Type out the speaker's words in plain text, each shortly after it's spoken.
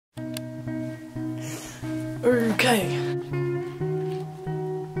Okay.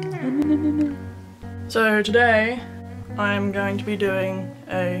 So today I'm going to be doing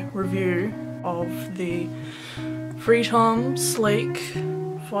a review of the FreeToM Sleek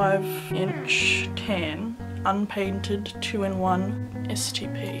 5" tan unpainted 2-in-1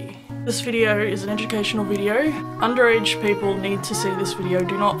 STP. This video is an educational video. Underage people need to see this video.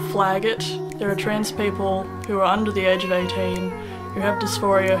 Do not flag it. There are trans people who are under the age of 18 who have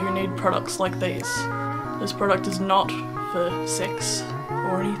dysphoria who need products like these. This product is not for sex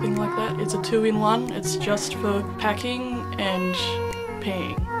or anything like that. It's a 2-in-1. It's just for packing and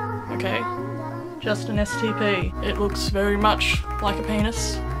peeing, okay? Just an STP. It looks very much like a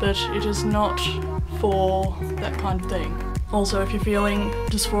penis, but it is not for that kind of thing. Also, if you're feeling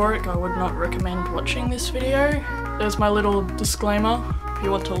dysphoric, I would not recommend watching this video. There's my little disclaimer. If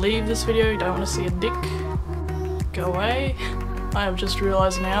you want to leave this video, you don't want to see a dick, go away. I have just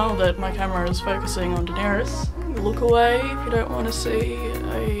realised now that my camera is focusing on Daenerys. Look away if you don't want to see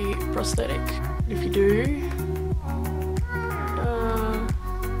a prosthetic. If you do,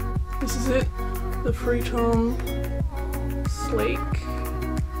 this is it, the FreeToM Sleek.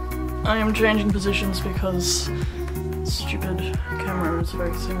 I am changing positions because stupid camera is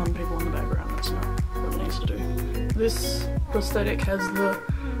focusing on people in the background. That's not what it needs to do. This prosthetic has the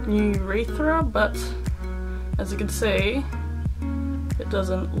new urethra, but as you can see, it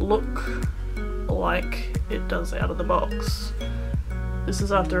doesn't look like it does out of the box. This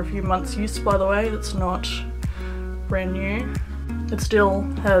is after a few months use, by the way. It's not brand new. It still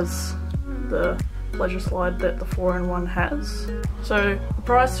has the pleasure slide that the 4-in-1 has. So the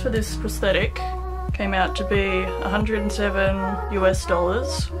price for this prosthetic came out to be $107 US,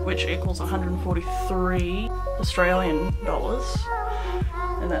 which equals 143 Australian dollars.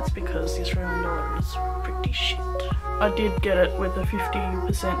 And that's because the Australian dollar is pretty shit. I did get it with a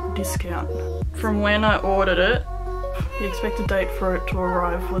 50% discount. From when I ordered it, the expected date for it to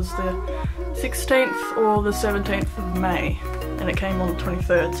arrive was the 16th or the 17th of May, and it came on the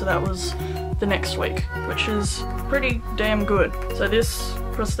 23rd, so that was the next week, which is pretty damn good. So this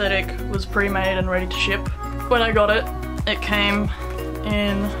prosthetic was pre-made and ready to ship. When I got it, it came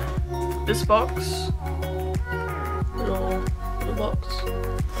in this box, little box.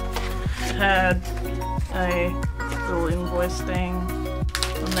 It had a little invoice thing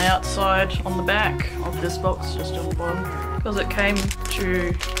on the outside, on the back of this box, just on the bottom. Because it came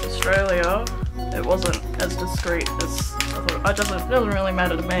to Australia, it wasn't as discreet as I thought. It doesn't really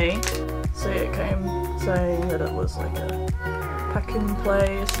matter to me. See, it came saying that it was like a pack and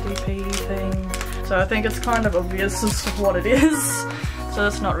play STP thing. So I think it's kind of obvious as to what it is. So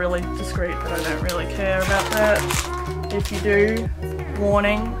that's not really discreet, but I don't really care about that. If you do,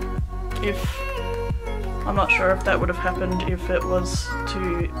 warning, I'm not sure if that would have happened if it was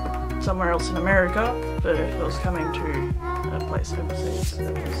to somewhere else in America, but if it was coming to a place overseas,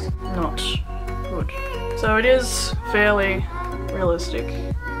 that was not good. So it is fairly realistic,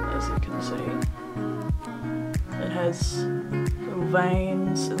 as you can see. It has little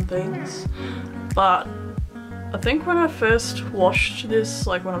veins and things, but I think when I first washed this,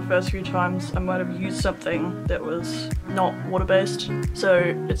 like one of the first few times, I might have used something that was not water-based, so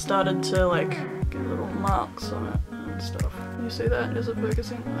it started to like get little marks on it and stuff. Can you see that? Is it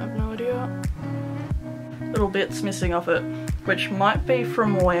focusing? I have no idea. Little bits missing off it, which might be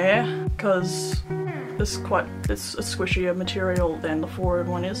from wear, because it's a squishier material than the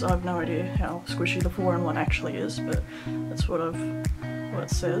 4-in-1 is. I have no idea how squishy the 4-in-1 actually is, but that's what it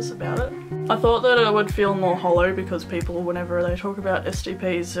says about it. I thought that it would feel more hollow because people, whenever they talk about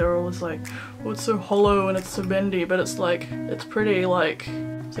STPs, they're always like, oh, it's so hollow and it's so bendy, but it's like, it's pretty like,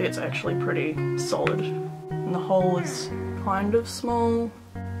 see, it's actually pretty solid. And the hole is kind of small.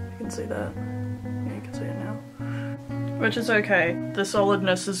 You can see that. Yeah, you can see it now. Which is okay. The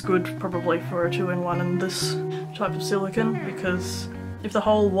solidness is good probably for a 2-in-1 in this type of silicone, because if the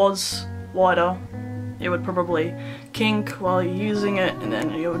hole was wider, it would probably kink while you're using it, and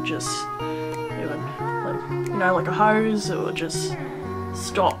then it would just, like, you know, like a hose, it would just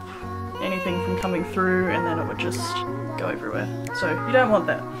stop anything from coming through, and then it would just go everywhere. So you don't want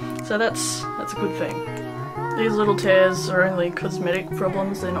that. So that's a good thing. These little tears are only cosmetic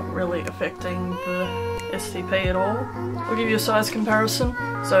problems, they're not really affecting the STP at all. I'll give you a size comparison.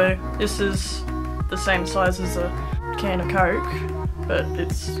 So this is the same size as a can of Coke, but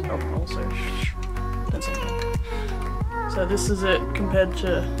it's also the same thing. So this is it compared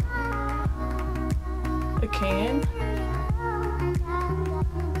to a can.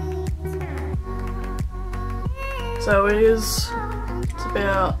 So it's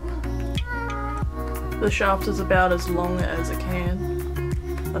about, the shaft is about as long as a can.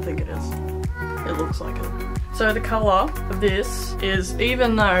 I think it is. it looks like it. So the colour of this is,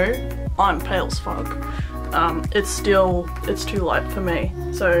 even though I'm pale as fuck, it's too light for me.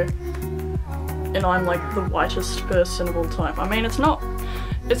 So, and I'm like the whitest person of all time. I mean, it's not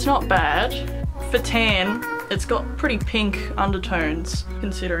bad. For tan, it's got pretty pink undertones,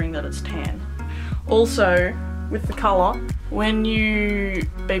 considering that it's tan. Also, with the colour, when you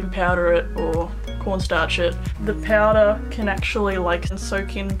baby powder it or cornstarch it, the powder can actually like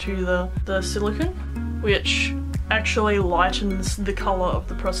soak into the silicone, which actually lightens the colour of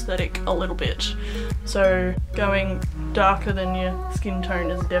the prosthetic a little bit. So going darker than your skin tone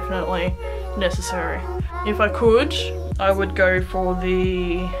is definitely necessary. If I could, I would go for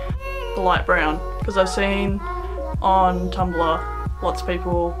the light brown, because I've seen on Tumblr lots of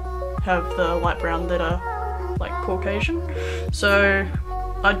people have the light brown that are like Caucasian. So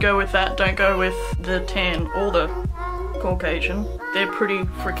I'd go with that. Don't go with the tan or the Caucasian. They're pretty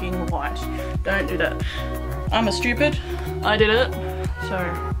freaking light. Don't do that. I'm a stupid. I did it.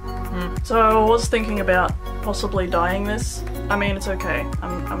 So I was thinking about possibly dyeing this. I mean, it's okay.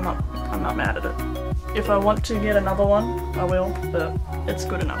 I'm not mad at it. If I want to get another one, I will, but it's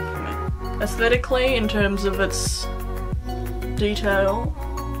good enough for me. Aesthetically, in terms of its detail,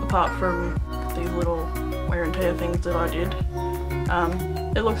 apart from these little wear and tear things that I did,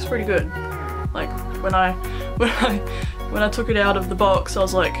 it looks pretty good. Like when I took it out of the box, I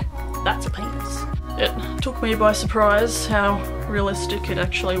was like, that's a penis. It took me by surprise how realistic it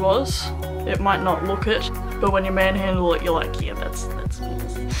actually was. It might not look it, but when you manhandle it, you're like, yeah, that's a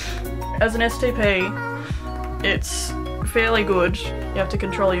penis. As an STP, it's fairly good. You have to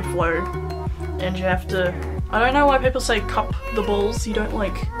control your flow, and you have to, I don't know why people say cup the balls. You don't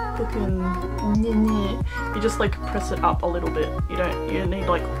like fucking, you just like press it up a little bit. You need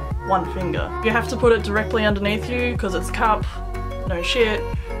like one finger. You have to put it directly underneath you because it's cup, no shit,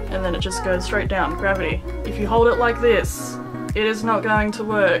 and then it just goes straight down, gravity. If you hold it like this, it is not going to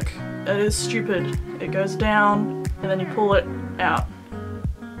work. It is stupid. It goes down and then you pull it out.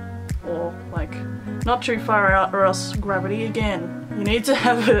 Or like, not too far out or else gravity again. You need to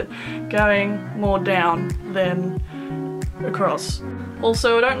have it going more down than across.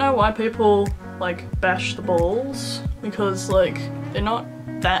 Also, I don't know why people like bash the balls, because like, they're not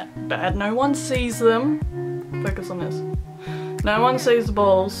that bad. No one sees them. Focus on this. No one sees the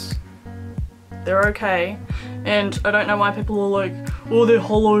balls. They're okay. And I don't know why people are like, oh, they're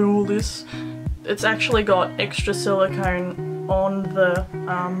hollow, all this. It's actually got extra silicone on the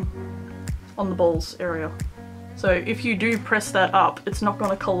balls area. So if you do press that up, it's not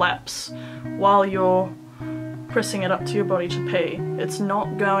going to collapse while you're pressing it up to your body to pee. It's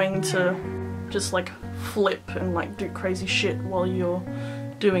not going to just like flip and like do crazy shit while you're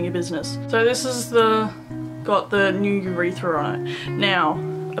doing your business. So this is got the new urethra on it. Now,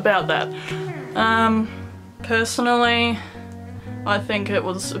 about that. Personally, I think it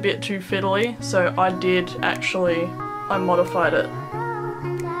was a bit too fiddly, so I modified it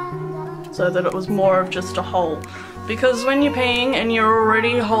so that it was more of just a hole. Because when you're peeing and you're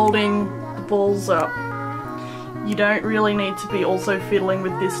already holding the balls up, you don't really need to be also fiddling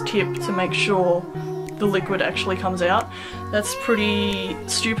with this tip to make sure the liquid actually comes out. That's pretty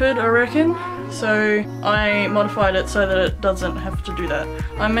stupid, I reckon. So I modified it so that it doesn't have to do that.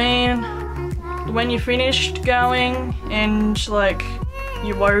 I mean, when you're finished going and like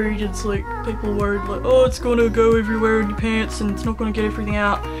you're worried, it's like people are worried like, oh, it's gonna go everywhere in your pants and it's not gonna get everything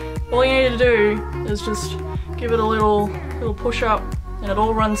out. All you need to do is just give it a little push up and it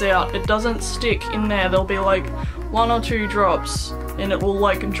all runs out. It doesn't stick in there. There'll be like 1 or 2 drops and it will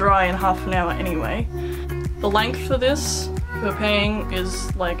like dry in half an hour anyway. The length for this, for peeing,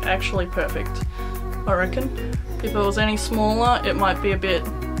 is like actually perfect, I reckon. If it was any smaller, it might be a bit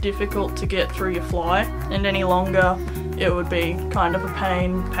difficult to get through your fly, and any longer, it would be kind of a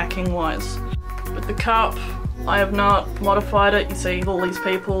pain packing wise. With the cup, I have not modified it. You see all these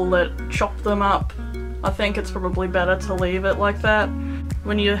people that chop them up. I think it's probably better to leave it like that.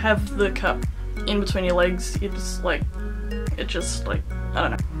 When you have the cup in between your legs, I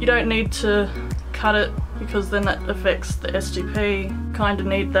don't know. You don't need to cut it because then that affects the STP. Kinda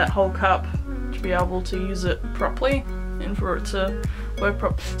need that whole cup to be able to use it properly and for it to work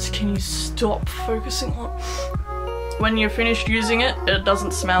properly. So can you stop focusing on? When you're finished using it, it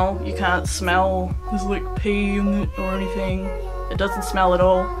doesn't smell. You can't smell there's like pee in it or anything. It doesn't smell at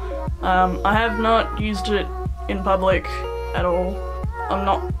all. I have not used it in public at all. I'm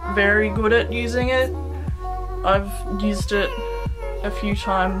not very good at using it. I've used it a few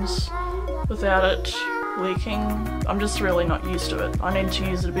times without it leaking. I'm just really not used to it. I need to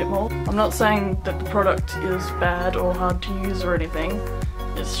use it a bit more. I'm not saying that the product is bad or hard to use or anything.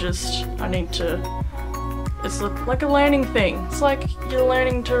 It's just, I need to, it's like a learning thing. It's like you're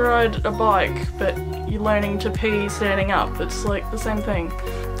learning to ride a bike, but you're learning to pee standing up. It's like the same thing.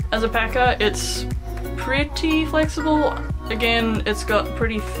 As a packer, it's pretty flexible. Again, it's got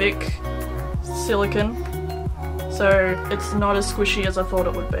pretty thick silicone, so it's not as squishy as I thought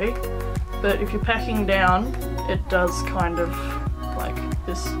it would be. But if you're packing down, it does kind of, like,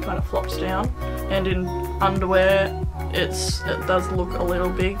 this kind of flops down. And in underwear, it does look a little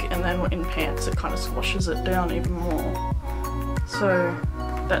big, and then in pants it kind of squashes it down even more. So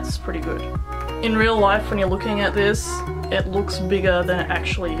that's pretty good. In real life, when you're looking at this, it looks bigger than it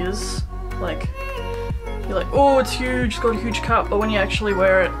actually is. Like, you're like, oh, it's huge, it's got a huge cup, but when you actually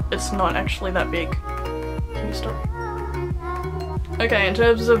wear it, it's not actually that big. Can you stop? Okay, in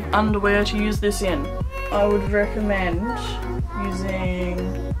terms of underwear to use this in, I would recommend using,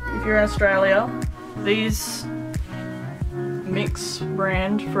 if you're in Australia, these Mix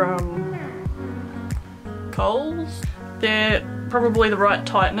brand from Coles. They're probably the right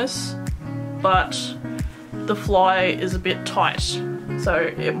tightness, but the fly is a bit tight,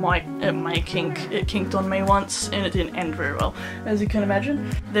 so it may kink. It kinked on me once and it didn't end very well, as you can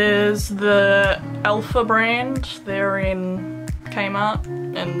imagine. There's the Alpha brand. They're in Kmart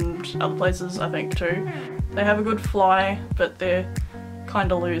and other places I think too. They have a good fly, but they're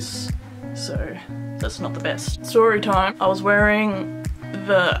kind of loose, so that's not the best. Story time. I was wearing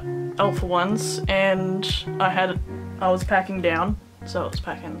the Alpha ones and I was packing down, so I was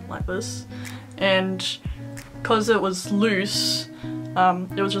packing like this, and because it was loose,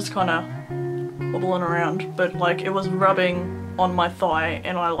 it was just kind of wobbling around, but like it was rubbing on my thigh,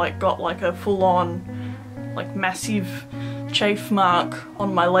 and I like got like a full-on like massive chafe mark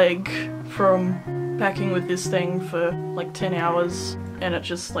on my leg from packing with this thing for like 10 hours, and it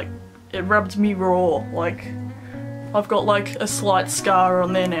just like, it rubbed me raw. Like, I've got like a slight scar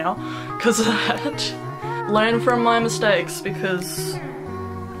on there now because of that. Learn from my mistakes because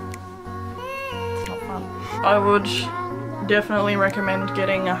it's not fun. I would definitely recommend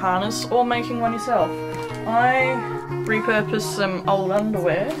getting a harness or making one yourself. I repurposed some old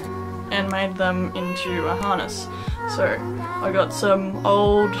underwear and made them into a harness. So I got some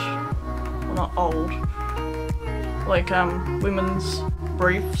old, well not old, like women's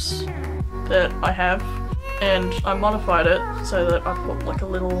briefs that I have, and I modified it so that I put like a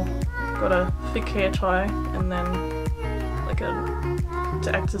little, got a thick hair tie and then like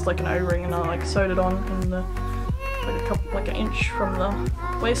to act as like an O-ring, and I like sewed it on in the like an inch from the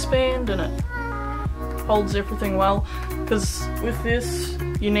waistband, and it holds everything well, because with this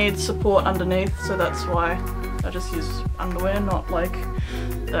you need support underneath, so that's why I just use underwear, not like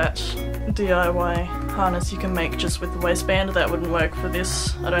that DIY harness you can make just with the waistband. That wouldn't work for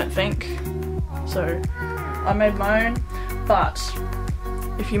this, I don't think. So I made my own, but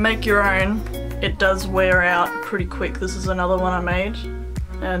if you make your own, it does wear out pretty quick. This is another one I made,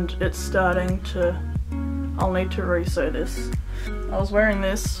 and it's starting to, I'll need to re-sew this. I was wearing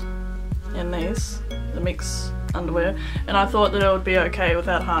this and these, the Mix underwear, and I thought that it would be okay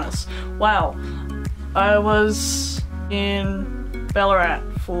without harness. Wow, I was in Ballarat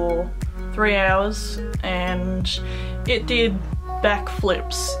for 3 hours and it did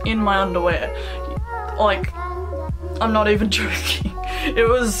backflips in my underwear. Like, I'm not even joking. It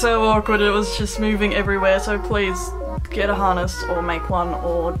was so awkward, it was just moving everywhere, so please get a harness or make one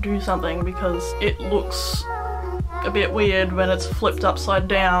or do something, because it looks a bit weird when it's flipped upside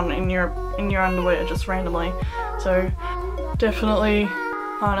down in your underwear just randomly. So definitely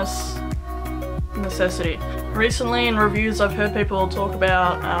harness necessity. Recently in reviews I've heard people talk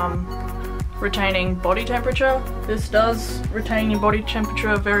about retaining body temperature. This does retain your body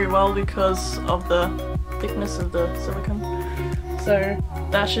temperature very well because of the thickness of the silicone. So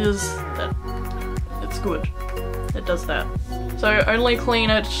it's good. It does that. So only clean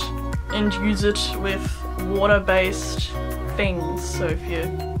it and use it with water-based things. So if you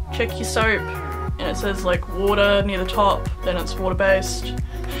check your soap and it says like water near the top, then it's water-based.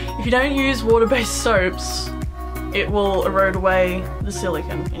 If you don't use water-based soaps, it will erode away the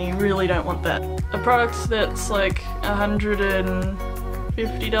silicone, and you really don't want that. A product that's like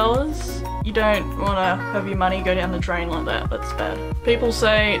 $150, you don't want to have your money go down the drain like that. That's bad. People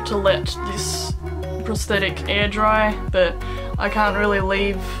say to let this prosthetic air dry, but I can't really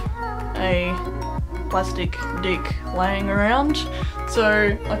leave a plastic dick laying around,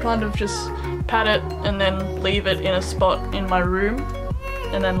 so I kind of just pat it and then leave it in a spot in my room,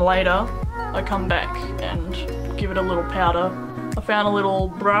 and then later I come back and give it a little powder. I found a little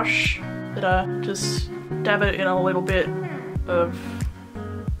brush that I just dab it in a little bit of,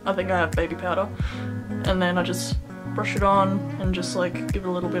 I think I have baby powder, and then I just brush it on and just like give it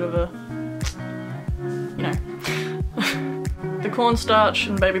a little bit of a, you know. The cornstarch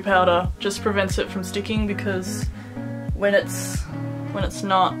and baby powder just prevents it from sticking, because when it's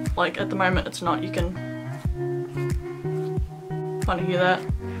not, like at the moment it's not, you can kind of hear that,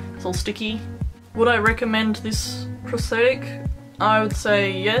 it's all sticky. Would I recommend this prosthetic? I would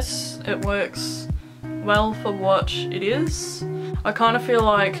say yes, it works well for what it is. I kind of feel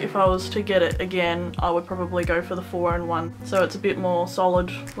like if I was to get it again, I would probably go for the 4-in-1, so it's a bit more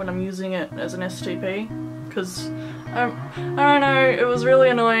solid when I'm using it as an STP, because I don't know, it was really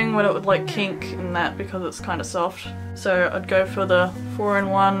annoying when it would like kink in that because it's kind of soft. So I'd go for the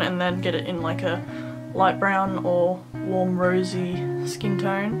 4-in-1 and then get it in like a light brown or warm rosy skin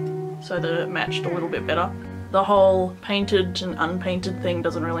tone so that it matched a little bit better. The whole painted and unpainted thing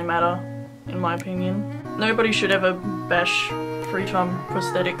doesn't really matter, in my opinion. Nobody should ever bash FreeToM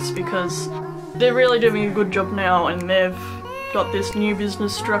prosthetics because they're really doing a good job now, and they've got this new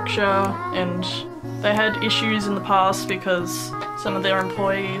business structure, and they had issues in the past because some of their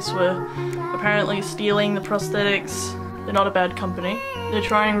employees were apparently stealing the prosthetics. They're not a bad company. They're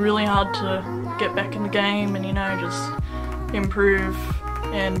trying really hard to get back in the game and, you know, just improve,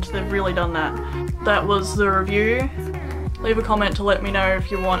 and they've really done that. That was the review. Leave a comment to let me know if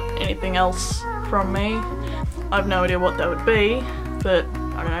you want anything else from me. I have no idea what that would be, but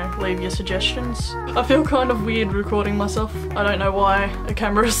I don't know, leave your suggestions. I feel kind of weird recording myself. I don't know why a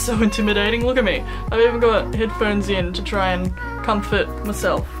camera is so intimidating. Look at me. I've even got headphones in to try and comfort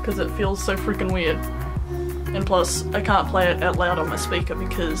myself because it feels so freaking weird. And plus, I can't play it out loud on my speaker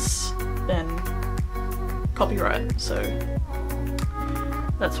because then copyright, so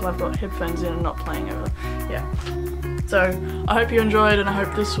that's why I've got headphones in and not playing over. Yeah. So, I hope you enjoyed, and I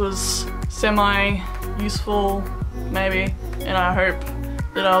hope this was semi-useful, maybe, and I hope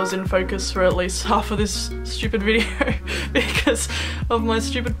that I was in focus for at least half of this stupid video because of my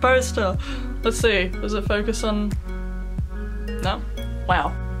stupid poster. Let's see, does it focus on... No?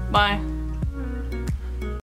 Wow. Bye.